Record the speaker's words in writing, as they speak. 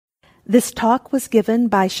This talk was given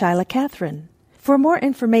by Shaila Catherine. For more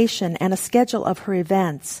information and a schedule of her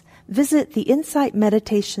events, visit the Insight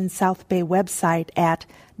Meditation South Bay website at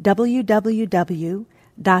www.imsb.org.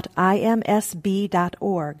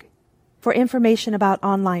 For information about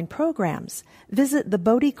online programs, visit the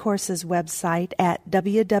Bodhi Courses website at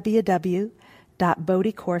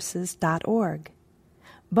www.bodhicourses.org.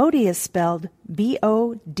 Bodhi is spelled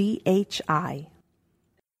Bodhi.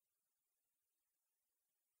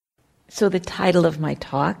 So the title of my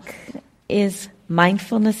talk is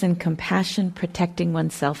Mindfulness and Compassion, Protecting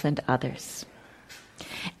Oneself and Others.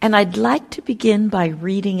 And I'd like to begin by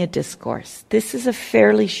reading a discourse. This is a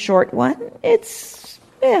fairly short one. It's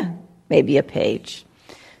maybe a page.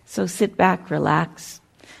 So sit back, relax,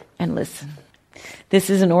 and listen. This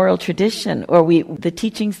is an oral tradition, or the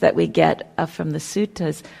teachings that we get from the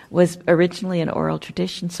suttas was originally an oral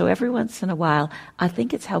tradition. So every once in a while, I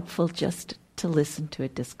think it's helpful just to listen to a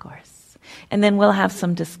discourse. And then we'll have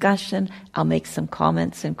some discussion. I'll make some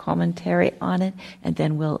comments and commentary on it, and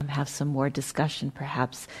then we'll have some more discussion,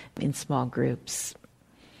 perhaps in small groups.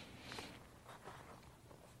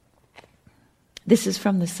 This is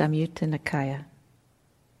from the Samyutta Nikaya,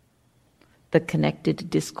 the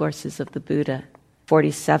Connected Discourses of the Buddha,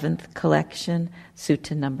 47th collection,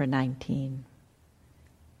 Sutta number 19.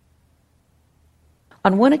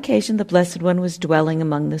 On one occasion, the Blessed One was dwelling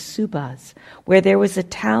among the Subhas, where there was a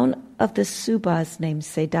town of the Subhas named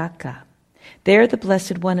Sedaka. There the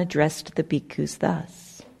Blessed One addressed the bhikkhus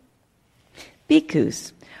thus.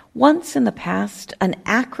 Bhikkhus, once in the past, an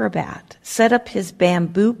acrobat set up his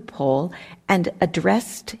bamboo pole and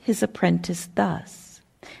addressed his apprentice thus.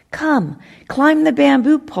 Come, climb the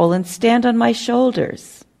bamboo pole and stand on my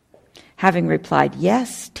shoulders. Having replied,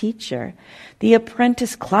 yes, teacher, the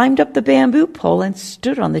apprentice climbed up the bamboo pole and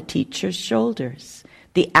stood on the teacher's shoulders.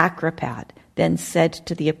 The acrobat then said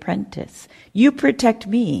to the apprentice, you protect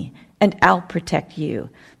me, and I'll protect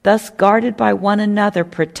you. Thus, guarded by one another,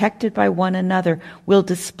 protected by one another, we'll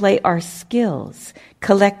display our skills,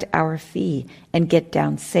 collect our fee, and get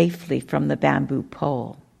down safely from the bamboo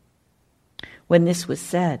pole. When this was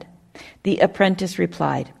said, the apprentice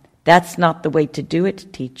replied, that's not the way to do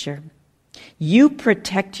it, teacher. You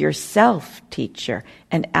protect yourself, teacher,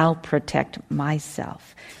 and I'll protect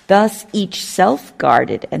myself. Thus, each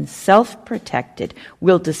self-guarded and self-protected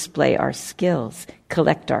will display our skills,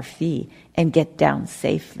 collect our fee, and get down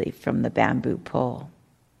safely from the bamboo pole.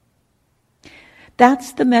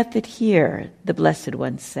 That's the method here, the Blessed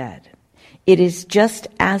One said. It is just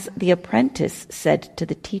as the apprentice said to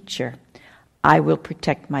the teacher, I will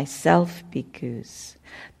protect myself, bhikkhus.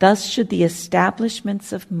 Thus should the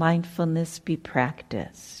establishments of mindfulness be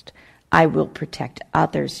practiced. I will protect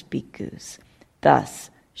others, bhikkhus. Thus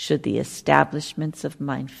should the establishments of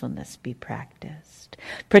mindfulness be practiced.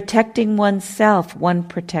 Protecting oneself, one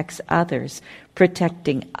protects others.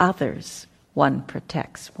 Protecting others, one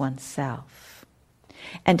protects oneself.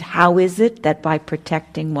 And how is it that by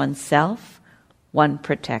protecting oneself, one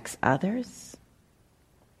protects others?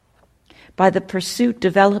 By the pursuit,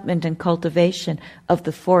 development, and cultivation of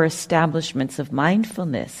the four establishments of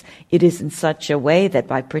mindfulness, it is in such a way that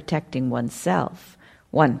by protecting oneself,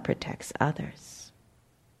 one protects others.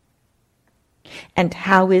 And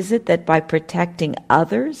how is it that by protecting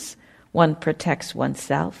others, one protects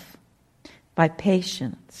oneself? By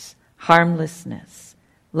patience, harmlessness,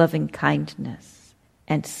 loving kindness,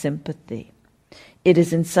 and sympathy. It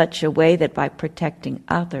is in such a way that by protecting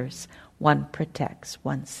others, one protects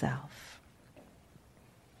oneself.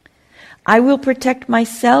 I will protect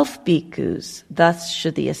myself, bhikkhus. Thus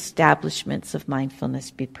should the establishments of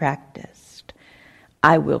mindfulness be practiced.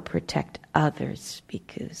 I will protect others,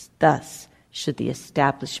 bhikkhus. Thus should the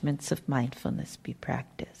establishments of mindfulness be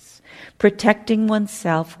practiced. Protecting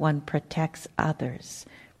oneself, one protects others.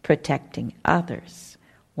 Protecting others,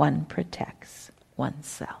 one protects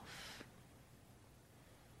oneself.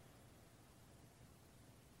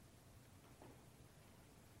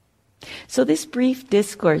 So this brief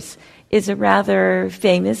discourse is a rather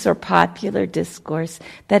famous or popular discourse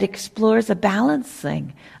that explores a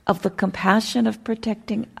balancing of the compassion of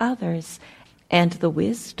protecting others and the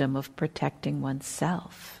wisdom of protecting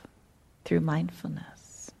oneself through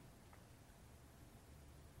mindfulness.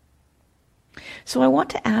 So I want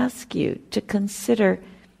to ask you to consider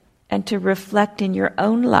and to reflect in your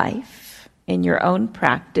own life, in your own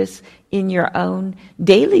practice, in your own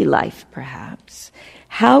daily life perhaps.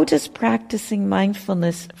 How does practicing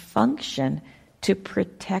mindfulness function to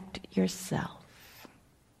protect yourself?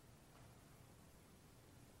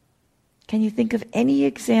 Can you think of any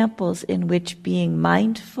examples in which being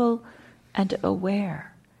mindful and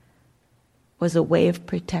aware was a way of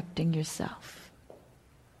protecting yourself.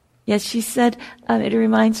 Yes, she said it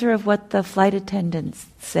reminds her of what the flight attendants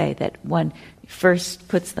say, that one first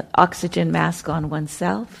puts the oxygen mask on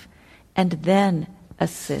oneself and then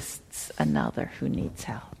assists another who needs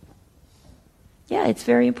help. Yeah, it's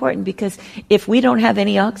very important, because if we don't have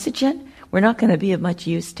any oxygen, we're not going to be of much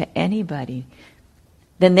use to anybody.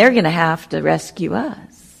 Then they're going to have to rescue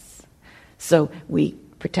us. So we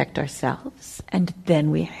protect ourselves, and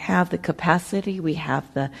then we have the capacity, we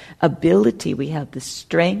have the ability, we have the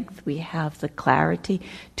strength, we have the clarity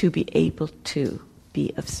to be able to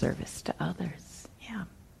be of service to others. Yeah.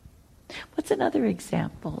 What's another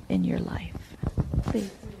example in your life?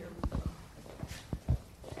 Please.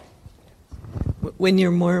 When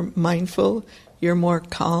you're more mindful, you're more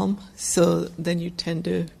calm, so then you tend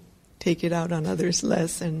to take it out on others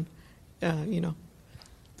less and,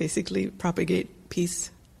 basically propagate peace.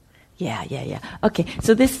 Yeah. Okay,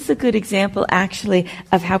 so this is a good example, actually,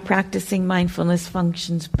 of how practicing mindfulness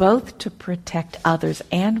functions both to protect others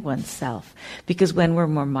and oneself. Because when we're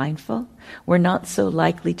more mindful, we're not so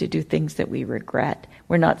likely to do things that we regret.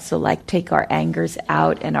 We're not so like take our angers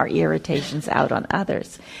out and our irritations out on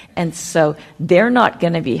others. And so they're not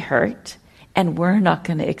going to be hurt, and we're not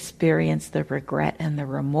going to experience the regret and the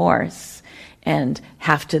remorse and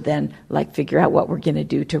have to then figure out what we're going to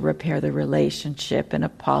do to repair the relationship and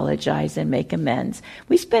apologize and make amends.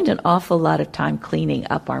 We spend an awful lot of time cleaning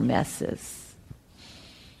up our messes.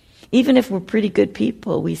 Even if we're pretty good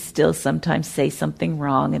people, we still sometimes say something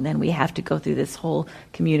wrong, and then we have to go through this whole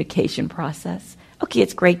communication process. Okay,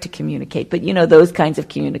 it's great to communicate, but those kinds of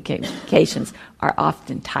communications are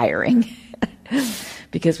often tiring.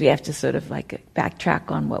 Because we have to sort of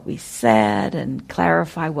backtrack on what we said and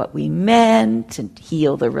clarify what we meant and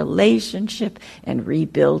heal the relationship and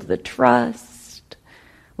rebuild the trust.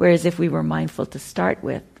 Whereas if we were mindful to start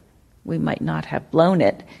with, we might not have blown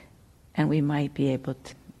it, and we might be able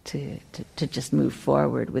to just move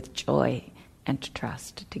forward with joy and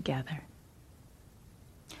trust together.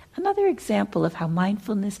 Another example of how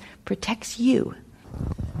mindfulness protects you.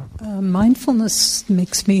 Mindfulness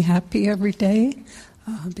makes me happy every day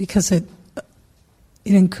because it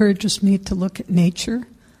encourages me to look at nature.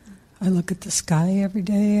 I look at the sky every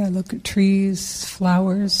day. I look at trees,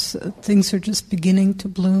 flowers. Things are just beginning to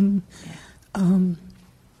bloom.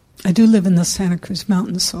 I do live in the Santa Cruz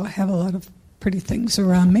Mountains, so I have a lot of pretty things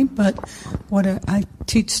around me. But what I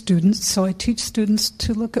teach students, so I teach students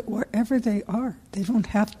to look at wherever they are. They don't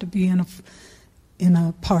have to be in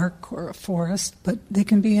a park or a forest, but they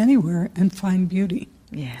can be anywhere and find beauty.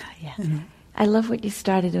 Yeah. I love what you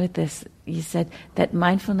started with this. You said that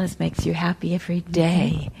mindfulness makes you happy every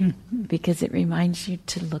day because it reminds you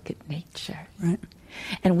to look at nature. Right.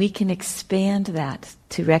 And we can expand that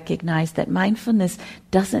to recognize that mindfulness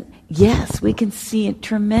doesn't, yes, we can see a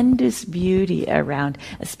tremendous beauty around,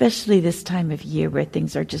 especially this time of year where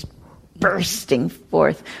things are just bursting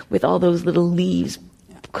forth with all those little leaves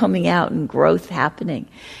coming out and growth happening.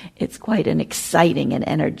 It's quite an exciting and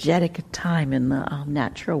energetic time in the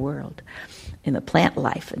natural world, in the plant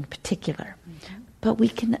life in particular. But we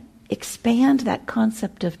can expand that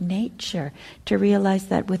concept of nature to realize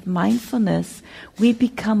that with mindfulness, we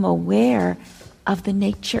become aware of the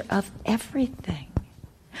nature of everything.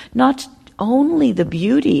 Not only the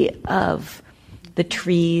beauty of the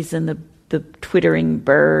trees and the twittering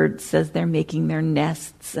birds as they're making their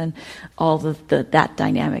nests and all that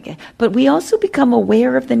dynamic. But we also become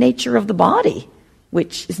aware of the nature of the body,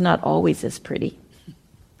 which is not always as pretty.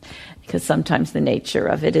 Because sometimes the nature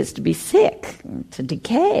of it is to be sick, and to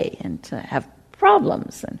decay, and to have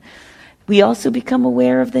problems. And we also become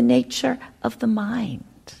aware of the nature of the mind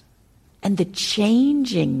and the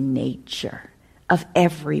changing nature of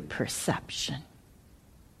every perception.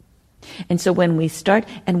 And so when we start,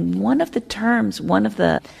 and one of the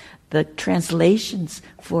translations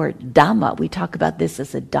for Dhamma, we talk about this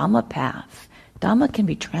as a Dhamma path. Dhamma can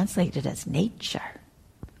be translated as nature,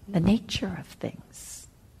 the nature of things.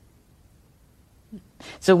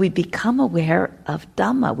 So we become aware of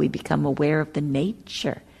Dhamma, we become aware of the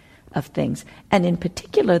nature of things, and in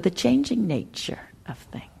particular, the changing nature of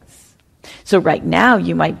things. So right now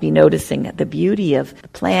you might be noticing the beauty of the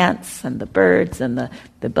plants and the birds and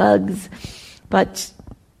the bugs, but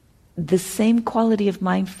the same quality of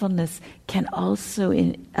mindfulness can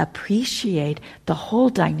also appreciate the whole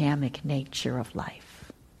dynamic nature of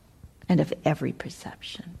life and of every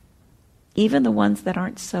perception, even the ones that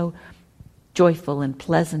aren't so joyful and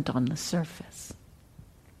pleasant on the surface.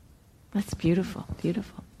 That's beautiful,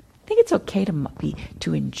 beautiful. I think it's okay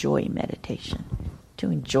to enjoy meditation,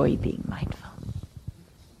 to enjoy being mindful.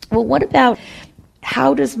 Well, what about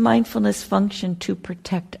how does mindfulness function to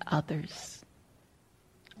protect others?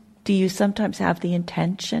 Do you sometimes have the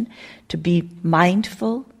intention to be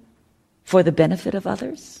mindful for the benefit of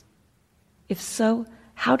others? If so,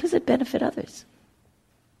 how does it benefit others?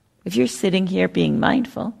 If you're sitting here being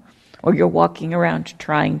mindful, or you're walking around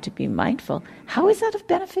trying to be mindful, how is that of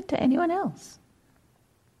benefit to anyone else?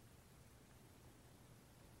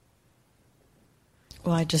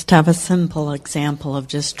 Well, I just have a simple example of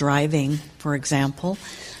just driving, for example.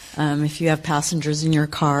 If you have passengers in your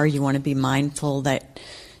car, you want to be mindful that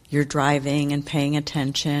you're driving and paying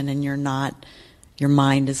attention and your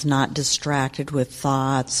mind is not distracted with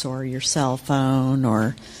thoughts or your cell phone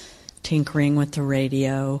or tinkering with the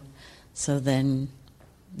radio. So then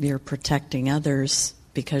you're protecting others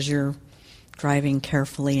because you're driving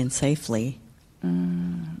carefully and safely.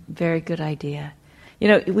 Very good idea.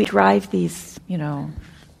 We drive these,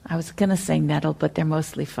 I was going to say metal, but they're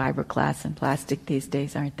mostly fiberglass and plastic these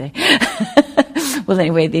days, aren't they? Well,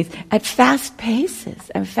 anyway, these at fast paces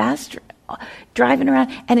and fast driving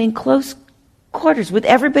around and in close quarters with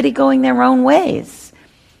everybody going their own ways.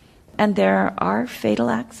 And there are fatal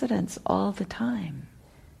accidents all the time.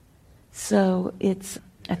 So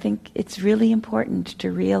I think it's really important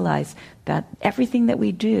to realize that everything that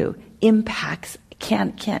we do impacts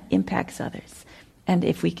others. And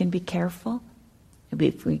if we can be careful,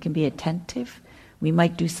 if we can be attentive, we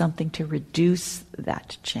might do something to reduce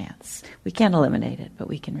that chance. We can't eliminate it, but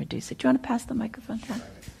we can reduce it. Do you want to pass the microphone down?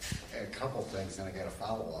 A couple things, and I got a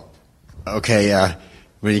follow-up. Okay,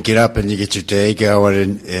 when you get up and you get your day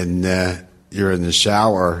going and you're in the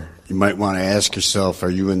shower, you might want to ask yourself,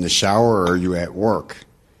 are you in the shower or are you at work?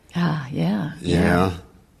 Yeah. Yeah.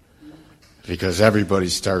 Because everybody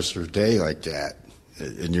starts their day like that,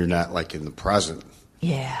 and you're not like in the present.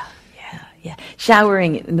 Yeah.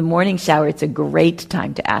 Showering, in the morning shower, it's a great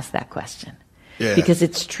time to ask that question. Yeah. Because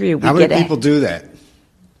it's true. How many people do that?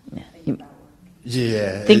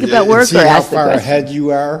 Yeah. Think about work or ask the question. See how far ahead you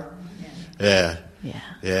are? Yeah.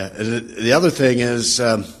 And the other thing is,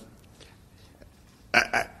 I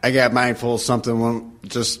got mindful of something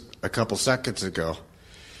just a couple seconds ago.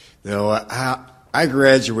 I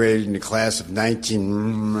graduated in the class of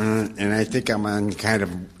 19, and I think I'm on kind of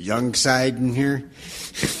young side in here.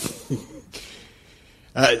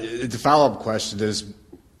 The follow-up question is,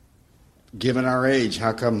 given our age,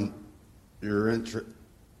 how come you're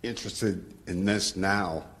interested in this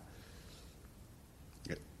now?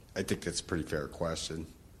 I think that's a pretty fair question.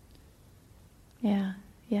 Yeah.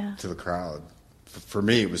 To the crowd. For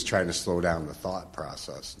me, it was trying to slow down the thought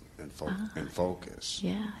process and focus.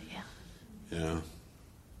 Yeah.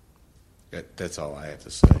 That's all I have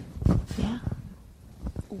to say. Yeah.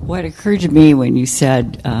 What occurred to me when you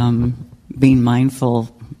said being mindful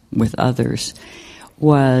with others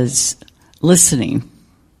was listening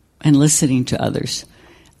to others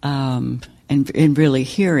and really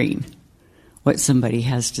hearing what somebody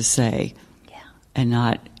has to say and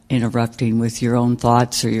not interrupting with your own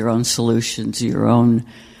thoughts or your own solutions, your own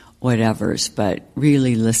whatevers, but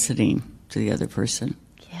really listening to the other person.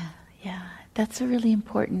 Yeah. That's a really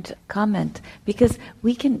important comment because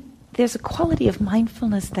there's a quality of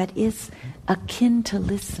mindfulness that is akin to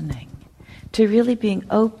listening, to really being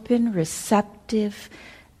open, receptive,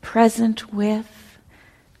 present with,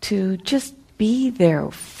 to just be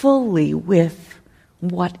there fully with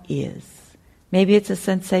what is. Maybe it's a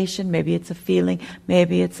sensation, maybe it's a feeling,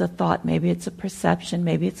 maybe it's a thought, maybe it's a perception,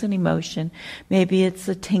 maybe it's an emotion, maybe it's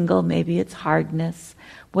a tingle, maybe it's hardness.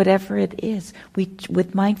 Whatever it is,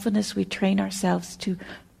 with mindfulness we train ourselves to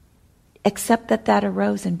accept that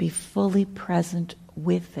arose and be fully present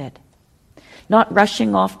with it. Not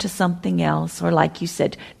rushing off to something else, or like you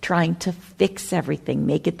said, trying to fix everything,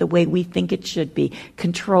 make it the way we think it should be,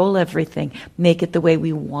 control everything, make it the way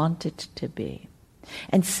we want it to be.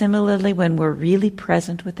 And similarly, when we're really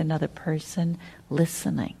present with another person,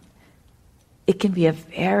 listening, it can be a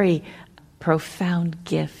very profound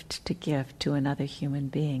gift to give to another human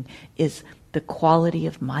being, is the quality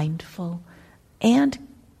of mindful and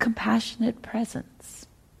compassionate presence.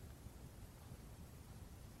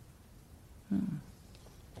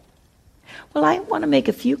 Well, I want to make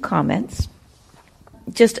a few comments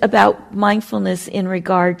just about mindfulness in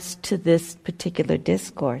regards to this particular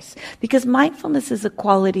discourse. Because mindfulness is a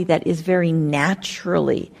quality that is very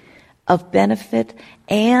naturally of benefit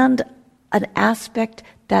and an aspect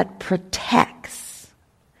that protects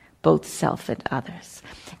both self and others.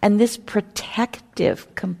 And this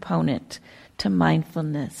protective component to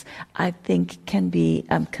mindfulness, I think, can be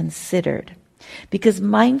considered. Because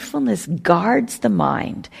mindfulness guards the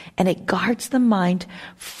mind, and it guards the mind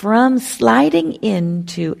from sliding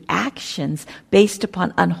into actions based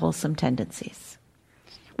upon unwholesome tendencies.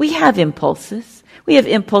 We have impulses. We have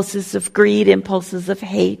impulses of greed, impulses of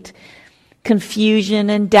hate, confusion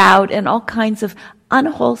and doubt, and all kinds of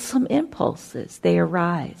unwholesome impulses. They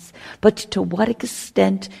arise. But to what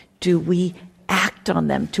extent do we act on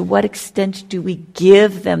them? To what extent do we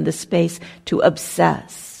give them the space to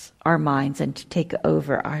obsess our minds and to take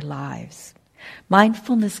over our lives?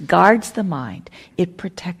 Mindfulness guards the mind. It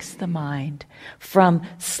protects the mind from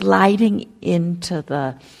sliding into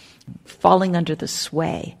falling under the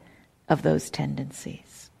sway of those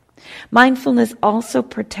tendencies. Mindfulness also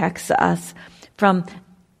protects us from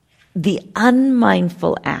the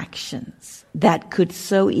unmindful actions that could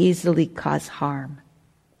so easily cause harm.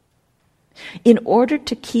 In order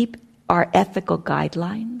to keep our ethical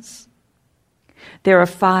guidelines, there are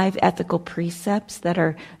 5 ethical precepts that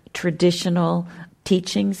are traditional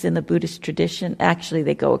teachings in the Buddhist tradition. Actually,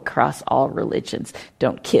 they go across all religions.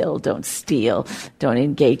 Don't kill, don't steal, don't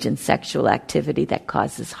engage in sexual activity that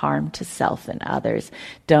causes harm to self and others,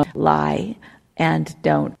 don't lie, and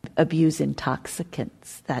don't abuse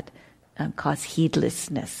intoxicants that cause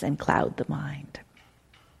heedlessness and cloud the mind.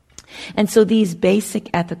 And so these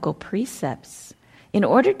basic ethical precepts, in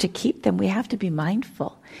order to keep them, we have to be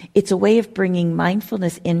mindful. It's a way of bringing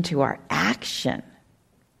mindfulness into our action.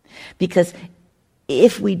 Because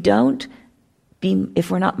if we're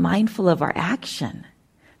not mindful of our action,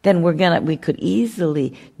 then we could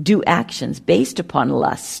easily do actions based upon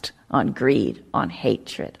lust, on greed, on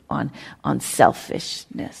hatred, on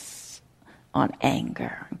selfishness, on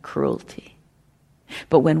anger, on cruelty.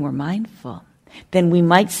 But when we're mindful, then we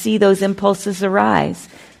might see those impulses arise,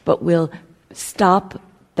 but we'll stop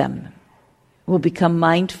them. We'll become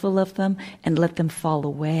mindful of them and let them fall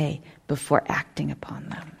away before acting upon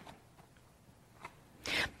them.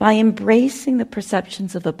 By embracing the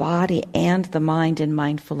perceptions of the body and the mind in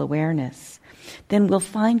mindful awareness, then we'll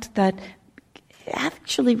find that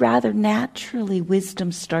actually rather naturally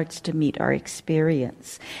wisdom starts to meet our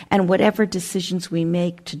experience. And whatever decisions we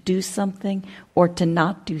make to do something or to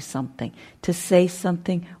not do something, to say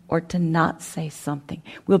something or to not say something,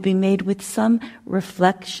 will be made with some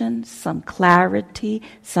reflection, some clarity,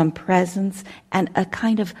 some presence, and a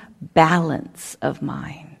kind of balance of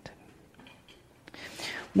mind.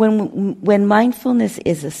 When mindfulness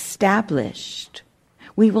is established,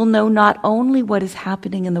 we will know not only what is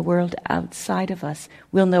happening in the world outside of us,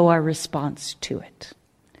 we'll know our response to it.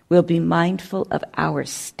 We'll be mindful of our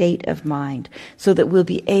state of mind so that we'll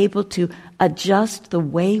be able to adjust the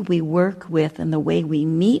way we work with and the way we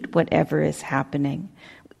meet whatever is happening,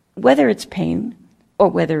 whether it's pain or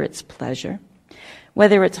whether it's pleasure,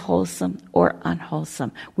 whether it's wholesome or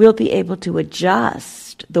unwholesome. We'll be able to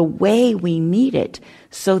adjust the way we meet it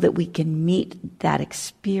so that we can meet that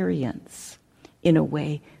experience in a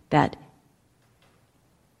way that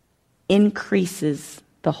increases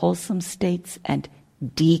the wholesome states and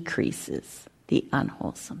decreases the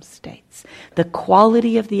unwholesome states. The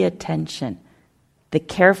quality of the attention, the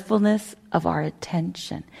carefulness of our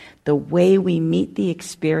attention, the way we meet the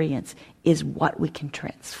experience is what we can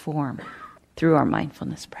transform through our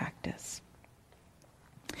mindfulness practice.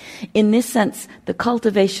 In this sense, the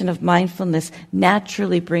cultivation of mindfulness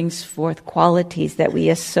naturally brings forth qualities that we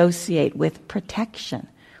associate with protection,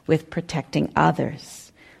 with protecting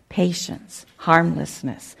others. Patience,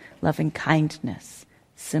 harmlessness, loving kindness,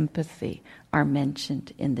 sympathy are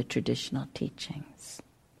mentioned in the traditional teachings.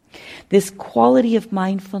 This quality of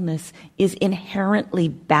mindfulness is inherently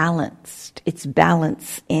balanced. It's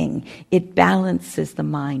balancing. It balances the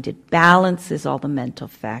mind. It balances all the mental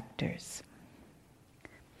factors.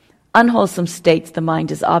 Unwholesome states, the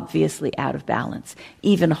mind is obviously out of balance.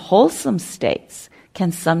 Even wholesome states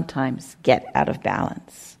can sometimes get out of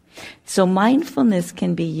balance. So mindfulness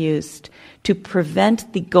can be used to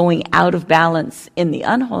prevent the going out of balance in the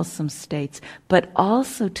unwholesome states, but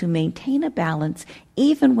also to maintain a balance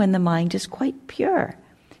even when the mind is quite pure,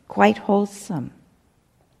 quite wholesome.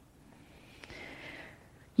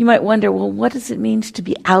 You might wonder, well, what does it mean to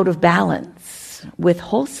be out of balance with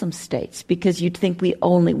wholesome states? Because you'd think we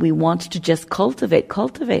want to just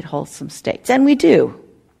cultivate wholesome states, and we do.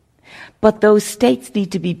 But those states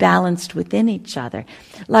need to be balanced within each other.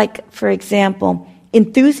 Like, for example,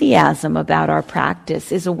 enthusiasm about our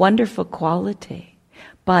practice is a wonderful quality,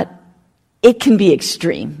 but it can be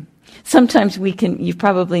extreme. Sometimes you've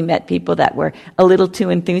probably met people that were a little too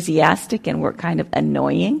enthusiastic and were kind of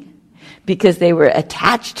annoying. because they were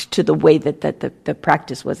attached to the way that the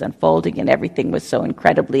practice was unfolding, and everything was so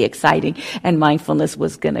incredibly exciting, and mindfulness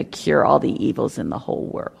was going to cure all the evils in the whole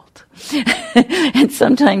world. And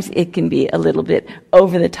sometimes it can be a little bit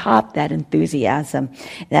over the top, that enthusiasm,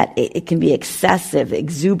 that it can be excessive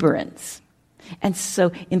exuberance. And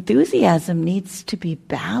so enthusiasm needs to be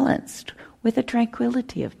balanced with a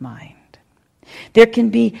tranquility of mind. There can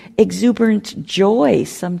be exuberant joy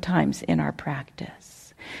sometimes in our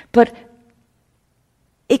practice, but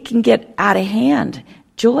it can get out of hand.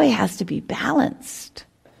 Joy has to be balanced.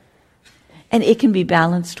 And it can be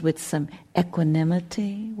balanced with some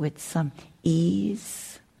equanimity, with some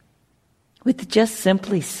ease, with just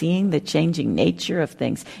simply seeing the changing nature of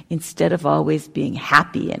things instead of always being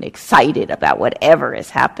happy and excited about whatever is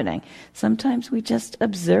happening. Sometimes we just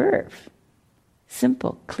observe.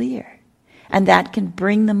 Simple, clear. And that can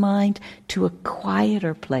bring the mind to a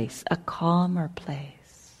quieter place, a calmer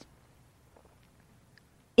place.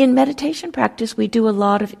 In meditation practice, we do a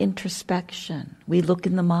lot of introspection. We look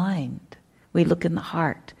in the mind. We look in the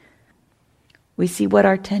heart. We see what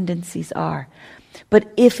our tendencies are.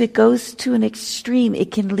 But if it goes to an extreme,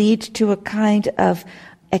 it can lead to a kind of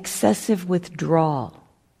excessive withdrawal,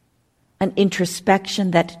 an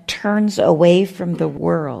introspection that turns away from the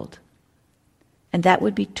world. And that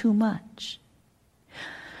would be too much.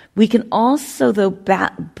 We can also, though,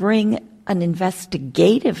 bring an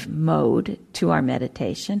investigative mode to our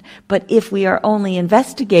meditation, but if we are only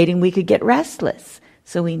investigating, we could get restless.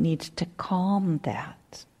 So we need to calm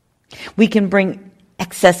that. We can bring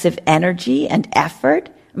excessive energy and effort.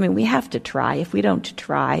 I mean, we have to try. If we don't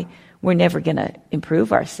try, we're never going to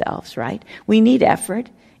improve ourselves, right? We need effort.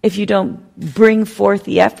 If you don't bring forth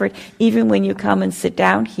the effort, even when you come and sit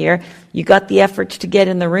down here, you got the effort to get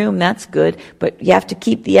in the room, that's good, but you have to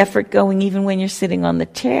keep the effort going even when you're sitting on the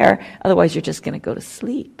chair, otherwise you're just going to go to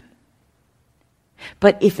sleep.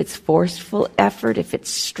 But if it's forceful effort, if it's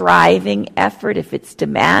striving effort, if it's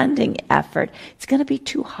demanding effort, it's going to be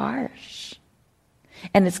too harsh.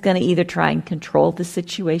 And it's going to either try and control the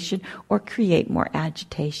situation or create more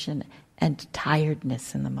agitation and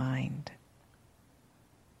tiredness in the mind.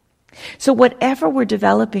 So whatever we're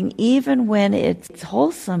developing, even when it's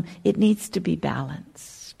wholesome, it needs to be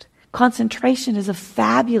balanced. Concentration is a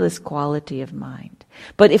fabulous quality of mind.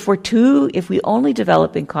 But if we only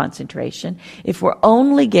develop in concentration, if we're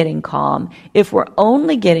only getting calm, if we're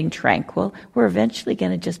only getting tranquil, we're eventually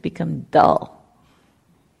going to just become dull.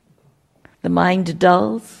 The mind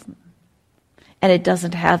dulls, and it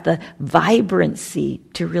doesn't have the vibrancy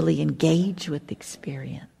to really engage with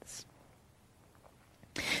experience.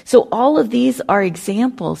 So all of these are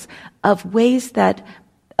examples of ways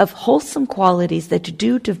of wholesome qualities that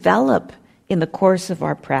do develop in the course of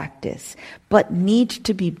our practice, but need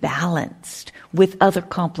to be balanced with other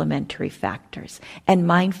complementary factors. And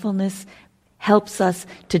mindfulness helps us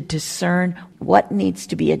to discern what needs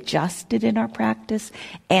to be adjusted in our practice.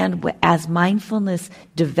 And as mindfulness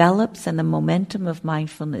develops and the momentum of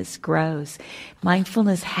mindfulness grows,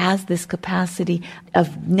 mindfulness has this capacity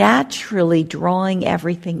of naturally drawing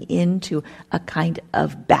everything into a kind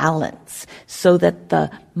of balance so that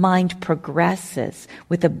the mind progresses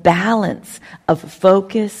with a balance of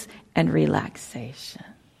focus and relaxation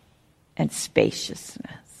and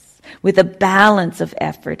spaciousness, with a balance of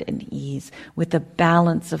effort and ease, with a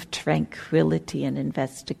balance of tranquility and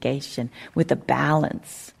investigation, with a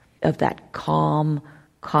balance of that calm,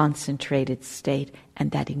 concentrated state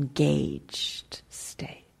and that engaged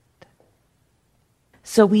state.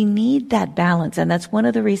 So we need that balance, and that's one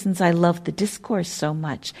of the reasons I love the discourse so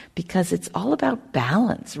much, because it's all about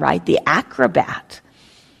balance, right? The acrobat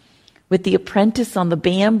with the apprentice on the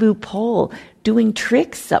bamboo pole doing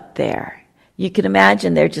tricks up there. You can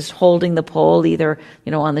imagine they're just holding the pole either,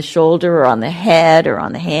 on the shoulder or on the head or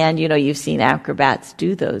on the hand. You've seen acrobats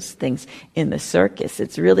do those things in the circus.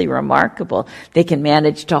 It's really remarkable. They can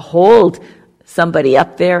manage to hold somebody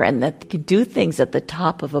up there and that they can do things at the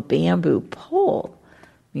top of a bamboo pole.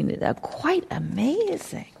 I mean, they're quite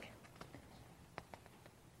amazing.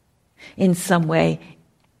 In some way,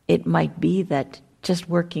 it might be that just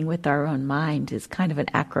working with our own mind is kind of an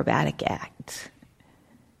acrobatic act.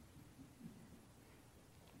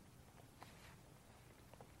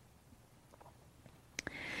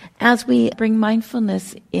 As we bring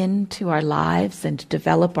mindfulness into our lives and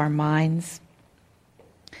develop our minds,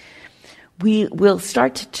 we will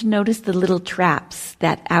start to notice the little traps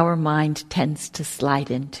that our mind tends to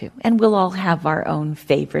slide into. And we'll all have our own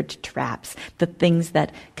favorite traps, the things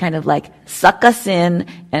that kind of like suck us in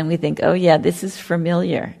and we think, oh yeah, this is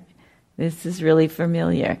familiar. This is really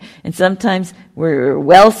familiar. And sometimes we're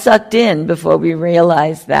well sucked in before we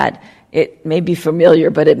realize that it may be familiar,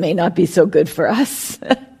 but it may not be so good for us.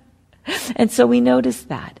 And so we notice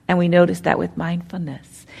that, and we notice that with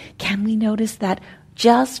mindfulness. Can we notice that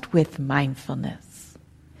just with mindfulness?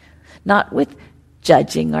 Not with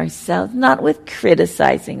judging ourselves, not with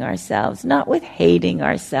criticizing ourselves, not with hating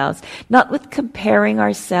ourselves, not with comparing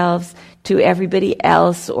ourselves to everybody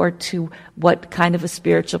else or to what kind of a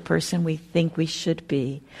spiritual person we think we should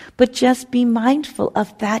be, but just be mindful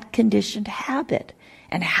of that conditioned habit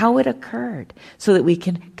and how it occurred so that we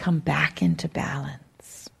can come back into balance.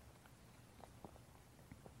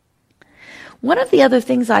 One of the other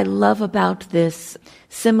things I love about this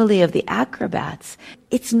simile of the acrobats,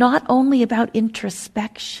 it's not only about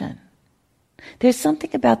introspection. There's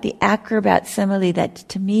something about the acrobat simile that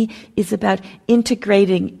to me is about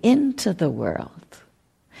integrating into the world.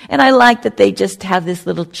 And I like that they just have this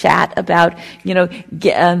little chat about,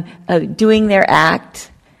 doing their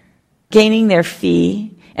act, gaining their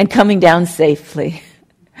fee, and coming down safely.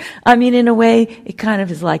 I mean, in a way, it kind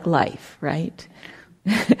of is like life, right?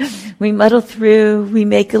 We muddle through, we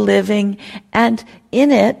make a living, and in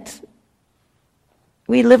it,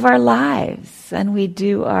 we live our lives and we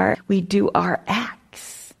do our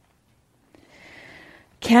acts.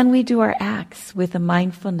 Can we do our acts with a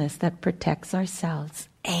mindfulness that protects ourselves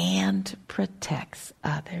and protects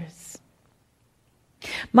others?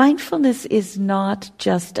 Mindfulness is not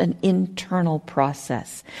just an internal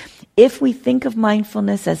process. If we think of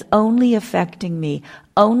mindfulness as only affecting me,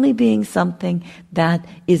 only being something that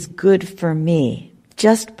is good for me,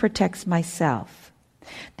 just protects myself,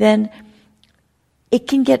 then it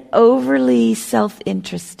can get overly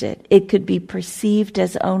self-interested. It could be perceived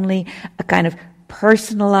as only a kind of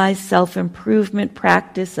personalized self-improvement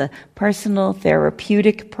practice, a personal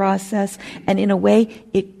therapeutic process, and in a way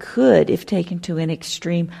it could, if taken to an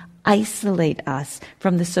extreme, isolate us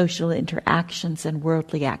from the social interactions and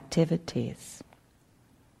worldly activities.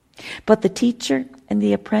 But the teacher and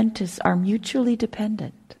the apprentice are mutually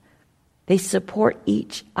dependent. They support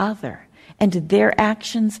each other, and their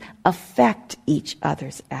actions affect each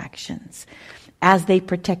other's actions. As they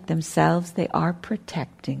protect themselves, they are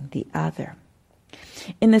protecting the other.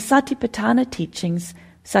 In the Satipatthana teachings,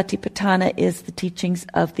 Satipatthana is the teachings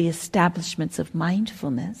of the establishments of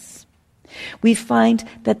mindfulness. We find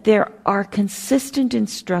that there are consistent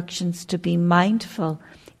instructions to be mindful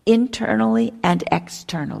internally and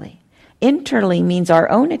externally. Internally means our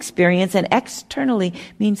own experience, and externally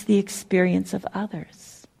means the experience of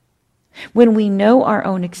others. When we know our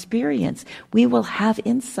own experience, we will have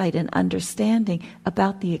insight and understanding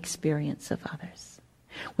about the experience of others.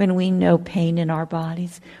 When we know pain in our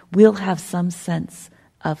bodies, we'll have some sense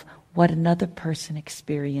of what another person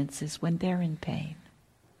experiences when they're in pain.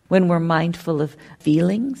 When we're mindful of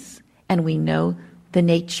feelings and we know the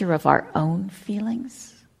nature of our own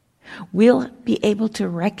feelings, we'll be able to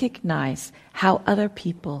recognize how other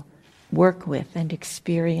people work with and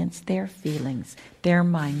experience their feelings, their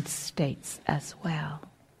mind states as well.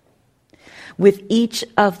 With each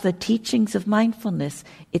of the teachings of mindfulness,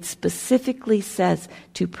 it specifically says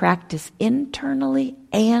to practice internally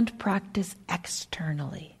and practice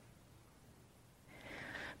externally.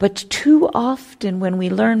 But too often when we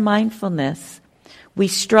learn mindfulness, we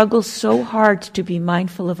struggle so hard to be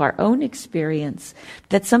mindful of our own experience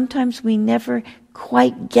that sometimes we never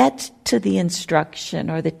quite get to the instruction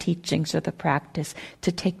or the teachings or the practice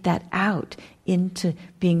to take that out into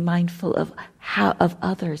being mindful of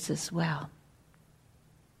others as well.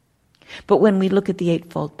 But when we look at the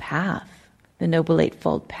Eightfold Path, the Noble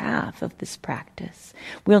Eightfold Path of this practice,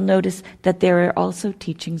 we'll notice that there are also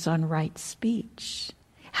teachings on right speech.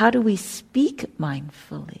 How do we speak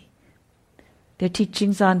mindfully? There are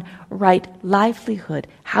teachings on right livelihood.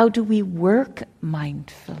 How do we work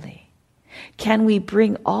mindfully? Can we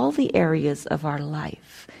bring all the areas of our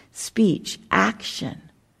life, speech, action,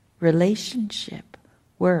 relationship,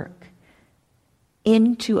 work,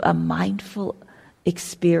 into a mindful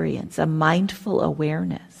experience, a mindful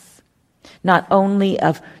awareness, not only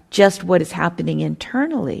of just what is happening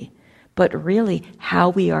internally, but really how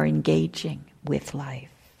we are engaging with life.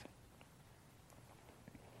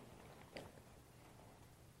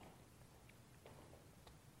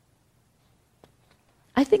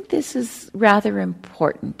 I think this is rather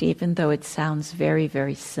important, even though it sounds very,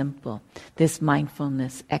 very simple, this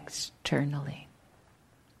mindfulness externally.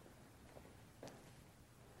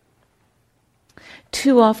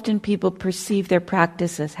 Too often people perceive their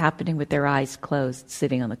practice as happening with their eyes closed,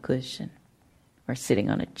 sitting on the cushion, or sitting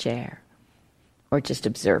on a chair, or just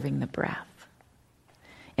observing the breath.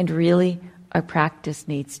 And really, our practice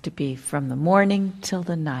needs to be from the morning till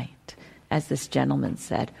the night. As this gentleman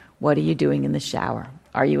said, what are you doing in the shower?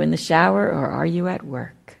 Are you in the shower or are you at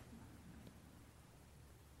work?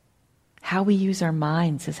 How we use our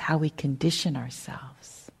minds is how we condition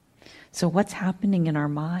ourselves. So what's happening in our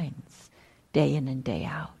minds day in and day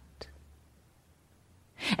out?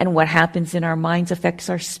 And what happens in our minds affects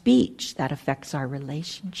our speech. That affects our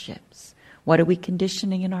relationships. What are we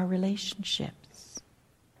conditioning in our relationships?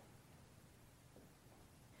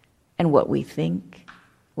 And what we think,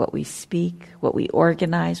 what we speak, what we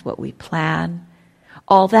organize, what we plan,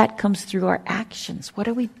 all that comes through our actions. What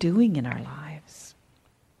are we doing in our lives?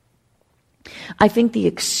 I think the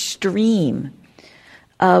extreme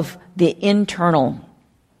of the internal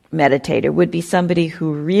meditator would be somebody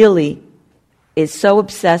who really is so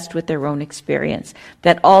obsessed with their own experience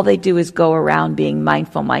that all they do is go around being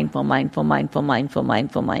mindful, mindful, mindful, mindful, mindful,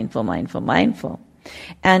 mindful, mindful, mindful, mindful.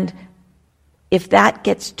 And if that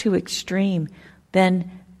gets too extreme, then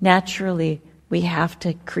naturally we have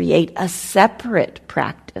to create a separate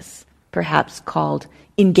practice, perhaps called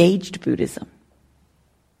engaged Buddhism.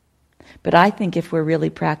 But I think if we're really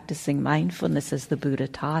practicing mindfulness as the Buddha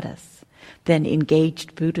taught us, then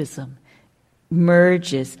engaged Buddhism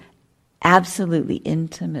merges absolutely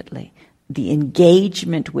intimately the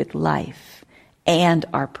engagement with life and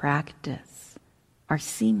our practice are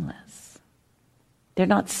seamless. They're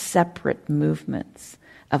not separate movements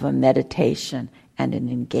of a meditation and an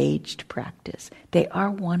engaged practice. They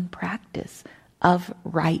are one practice of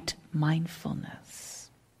right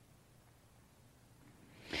mindfulness.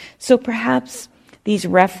 So perhaps these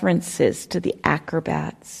references to the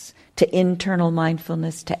acrobats, to internal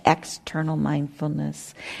mindfulness, to external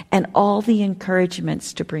mindfulness, and all the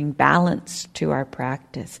encouragements to bring balance to our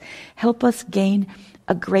practice help us gain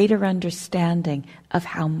a greater understanding of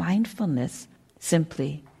how mindfulness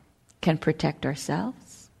simply can protect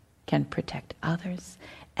ourselves, can protect others,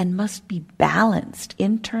 and must be balanced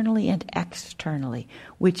internally and externally,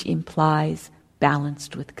 which implies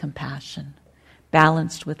balanced with compassion,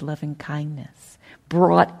 balanced with loving kindness,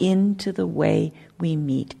 brought into the way we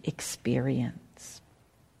meet experience.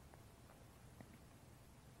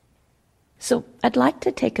 So I'd like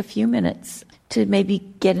to take a few minutes to maybe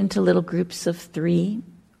get into little groups of 3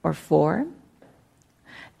 or 4.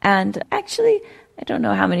 And actually, I don't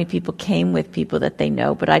know how many people came with people that they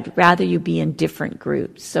know, but I'd rather you be in different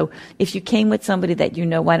groups. So if you came with somebody that you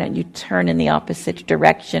know, why don't you turn in the opposite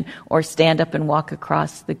direction or stand up and walk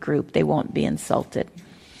across the group? They won't be insulted.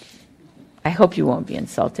 I hope you won't be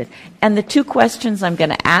insulted. And the 2 questions I'm going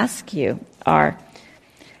to ask you are,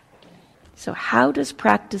 so how does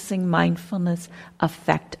practicing mindfulness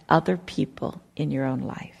affect other people in your own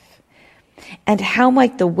life? And how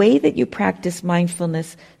might the way that you practice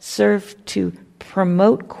mindfulness serve to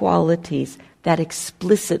promote qualities that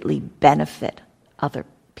explicitly benefit other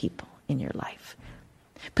people in your life?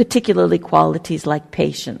 Particularly qualities like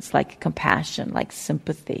patience, like compassion, like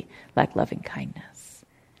sympathy, like loving kindness.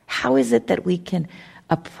 How is it that we can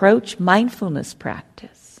approach mindfulness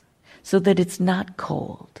practice so that it's not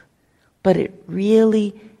cold, but it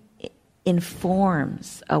really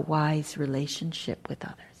informs a wise relationship with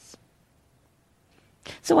others?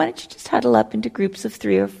 So why don't you just huddle up into groups of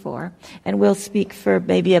 3 or 4, and we'll speak for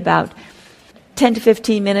maybe about 10 to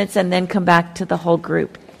 15 minutes and then come back to the whole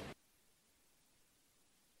group.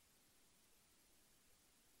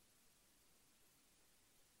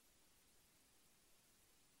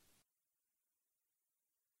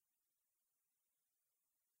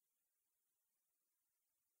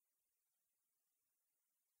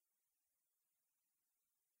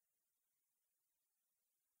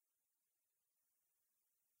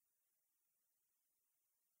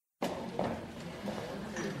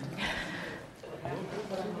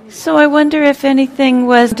 So I wonder if anything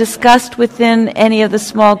was discussed within any of the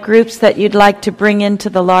small groups that you'd like to bring into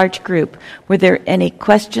the large group. Were there any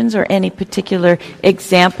questions or any particular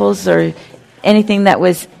examples or anything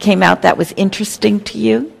that came out that was interesting to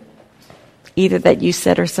you? Either that you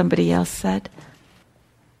said or somebody else said?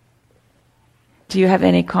 Do you have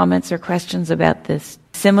any comments or questions about this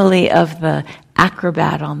simile of the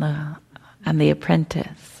acrobat and the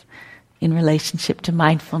apprentice in relationship to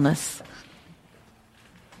mindfulness?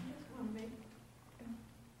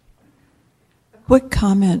 Quick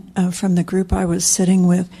comment from the group I was sitting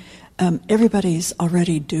with. Everybody's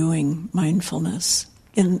already doing mindfulness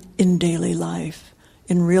in daily life,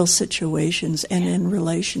 in real situations and in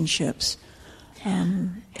relationships.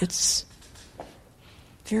 It's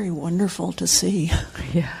very wonderful to see.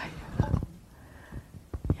 Yeah.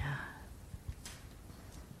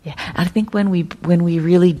 I think when we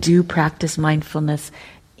really do practice mindfulness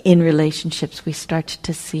in relationships, we start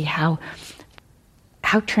to see how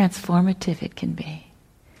transformative it can be.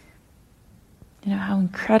 You know, how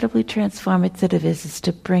incredibly transformative it is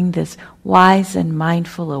to bring this wise and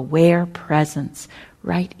mindful, aware presence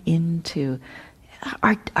right into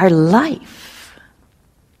our life.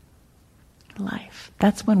 Life.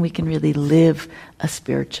 That's when we can really live a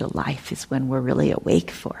spiritual life, is when we're really awake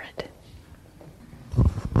for it.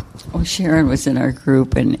 Well, Sharon was in our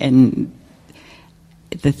group, and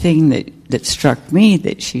the thing that struck me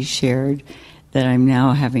that she shared that I'm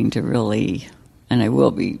now having to really, and I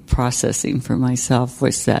will be processing for myself,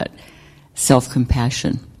 was that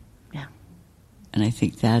self-compassion. Yeah. And I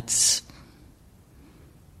think that's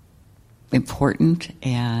important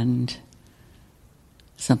and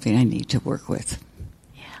something I need to work with.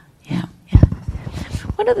 Yeah.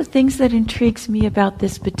 One of the things that intrigues me about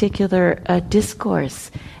this particular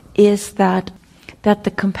discourse is that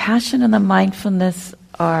the compassion and the mindfulness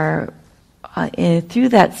are, through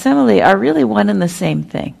that simile, are really one and the same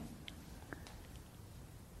thing.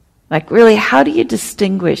 Like, really, how do you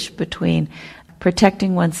distinguish between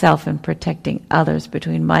protecting oneself and protecting others,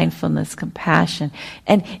 between mindfulness, compassion?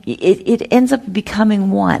 And it ends up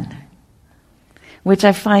becoming one, which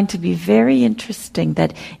I find to be very interesting,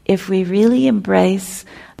 that if we really embrace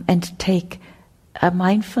and take a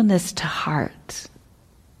mindfulness to heart,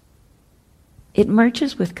 it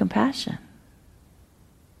merges with compassion.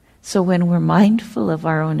 So when we're mindful of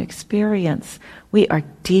our own experience, we are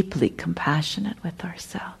deeply compassionate with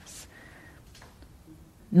ourselves.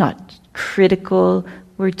 Not critical,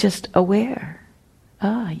 we're just aware.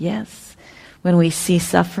 Ah, yes. When we see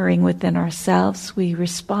suffering within ourselves, we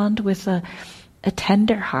respond with a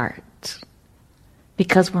tender heart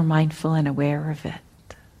because we're mindful and aware of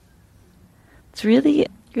it. It's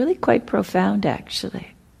really quite profound,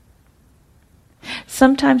 actually.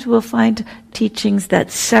 Sometimes we'll find teachings that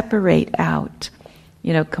separate out,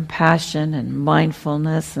 compassion and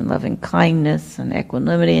mindfulness and loving kindness and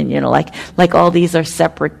equanimity, and like all these are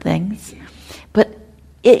separate things. But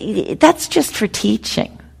that's just for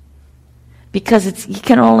teaching, because you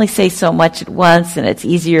can only say so much at once, and it's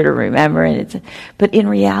easier to remember. But in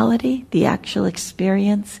reality, the actual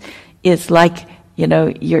experience is like,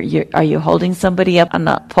 are you holding somebody up on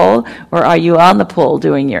the pole, or are you on the pole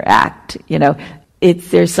doing your act?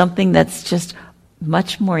 There's something that's just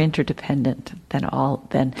much more interdependent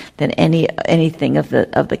than anything of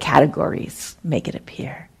the categories make it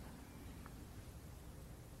appear.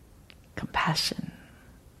 Compassion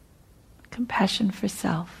for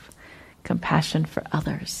self, compassion for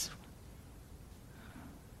others.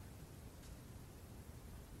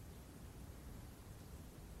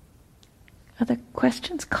 Other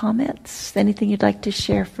questions, comments, anything you'd like to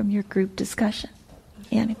share from your group discussion?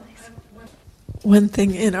 Annie, please. One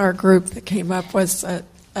thing in our group that came up was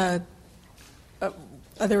there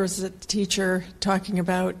was a teacher talking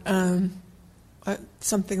about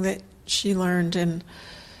something that she learned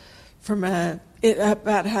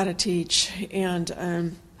about how to teach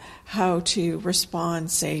and how to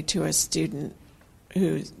respond, say, to a student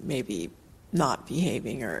who's maybe not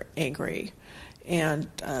behaving or angry. And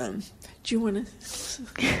do you want to?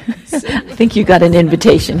 I think you got an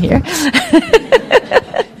invitation here.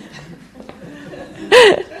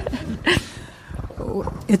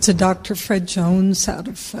 It's a Dr. Fred Jones out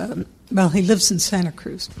of, he lives in Santa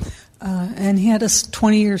Cruz. And he had a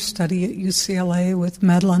 20-year study at UCLA with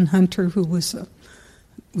Madeline Hunter, who was,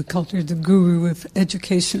 we called her the guru of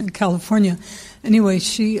education in California. Anyway,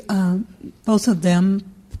 both of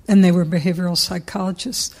them, and they were behavioral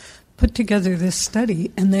psychologists, put together this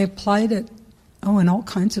study, and they applied it, in all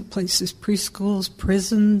kinds of places, preschools,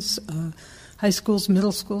 prisons, high schools,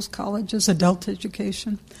 middle schools, colleges, adult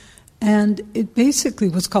education. And it basically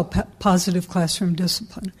was called positive classroom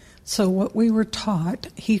discipline. So what we were taught,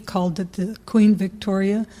 he called it the Queen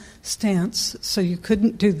Victoria stance. So you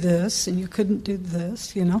couldn't do this and you couldn't do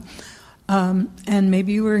this, And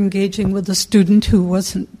maybe you were engaging with a student who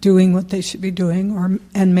wasn't doing what they should be doing,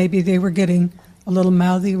 and maybe they were getting a little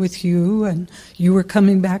mouthy with you and you were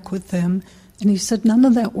coming back with them. And he said none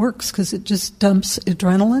of that works because it just dumps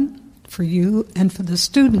adrenaline for you and for the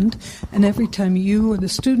student, and every time you or the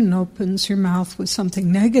student opens your mouth with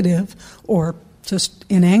something negative or just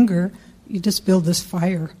in anger, you just build this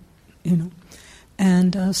fire,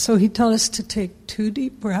 And so he taught us to take 2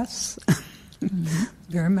 deep breaths,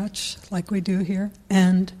 very much like we do here,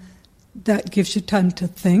 and that gives you time to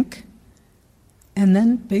think. And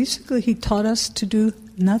then basically he taught us to do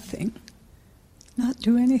nothing, not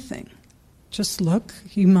do anything, just look.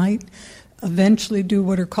 You might eventually do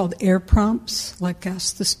what are called air prompts, like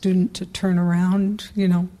ask the student to turn around,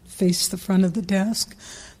 face the front of the desk.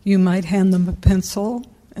 You might hand them a pencil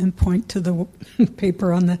and point to the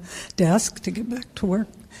paper on the desk to get back to work.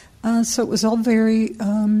 So it was all very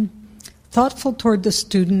thoughtful toward the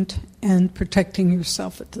student and protecting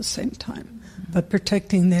yourself at the same time, but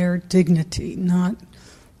protecting their dignity, not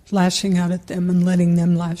lashing out at them and letting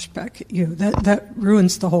them lash back at you. That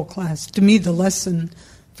ruins the whole class. To me, the lesson,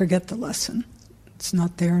 forget the lesson. It's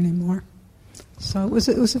not there anymore. So it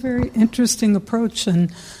was a very interesting approach,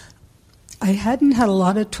 and I hadn't had a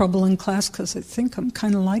lot of trouble in class because I think I'm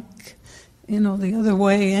kind of like, the other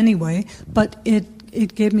way anyway, but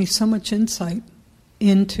it gave me so much insight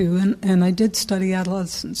into, and I did study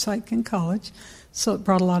adolescent psych in college, so it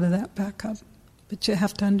brought a lot of that back up. But you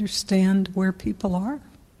have to understand where people are.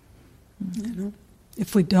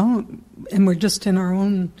 If we don't, and we're just in our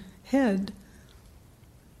own head,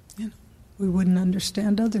 we wouldn't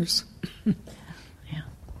understand others. Yeah.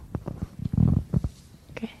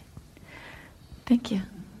 Okay. Thank you.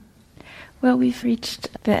 Well, we've reached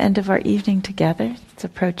the end of our evening together. It's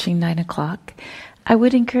approaching 9:00. I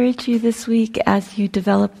would encourage you this week, as you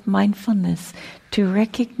develop mindfulness, to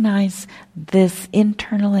recognize this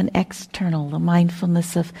internal and external, the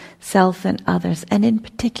mindfulness of self and others, and in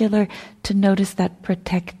particular to notice that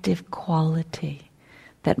protective quality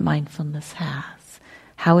that mindfulness has,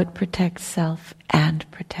 how it protects self and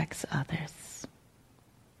protects others.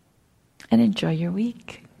 And enjoy your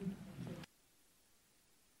week.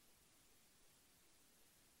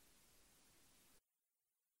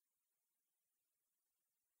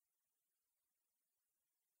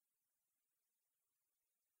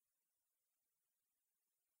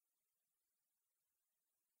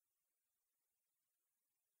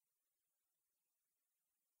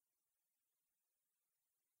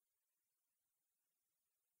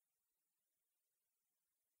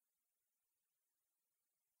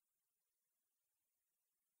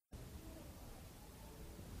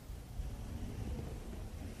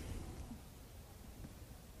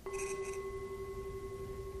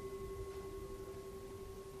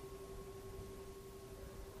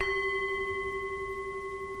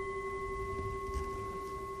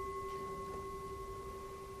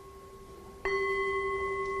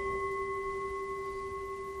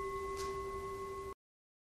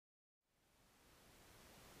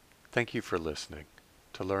 Thank you for listening.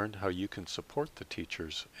 To learn how you can support the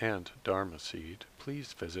teachers and Dharma Seed,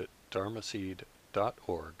 please visit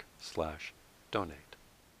dharmaseed.org/donate.